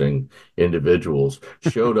piercing individuals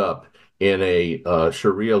showed up in a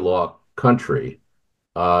Sharia law country,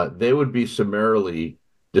 they would be summarily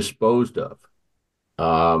disposed of.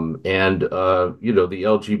 The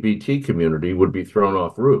LGBT community would be thrown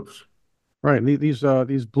off roofs. Right.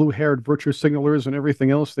 These blue-haired virtue signalers and everything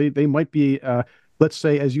else, they might be, let's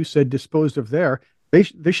say, as you said, disposed of there.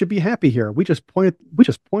 They should be happy here. We just point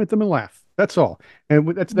at them and laugh. That's all.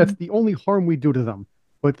 And that's the only harm we do to them.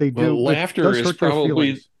 But they do. Well, laughter is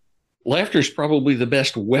probably the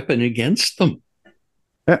best weapon against them.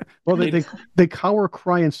 Well, they cower,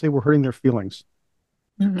 cry, and say we're hurting their feelings.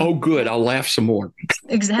 Mm-hmm. Oh, good. I'll laugh some more.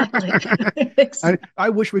 Exactly. I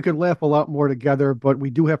wish we could laugh a lot more together, but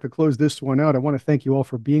we do have to close this one out. I want to thank you all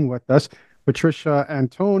for being with us. Patricia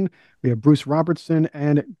Anthone, we have Bruce Robertson,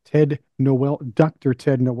 and Dr.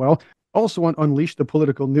 Ted Noel. Also on Unleash the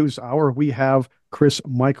Political News Hour, we have Chris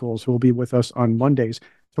Michaels, who will be with us on Mondays.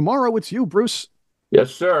 Tomorrow, it's you, Bruce.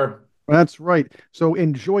 Yes, sir. That's right. So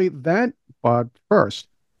enjoy that. But first,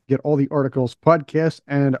 get all the articles, podcasts,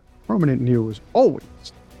 and permanent news, always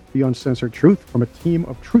the uncensored truth from a team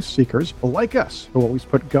of truth seekers like us who always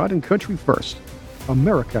put God and country first.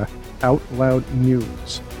 America Out Loud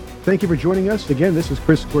News. Thank you for joining us. Again, this is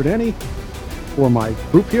Chris Cordani for my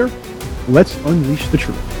group here. Let's unleash the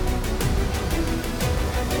truth.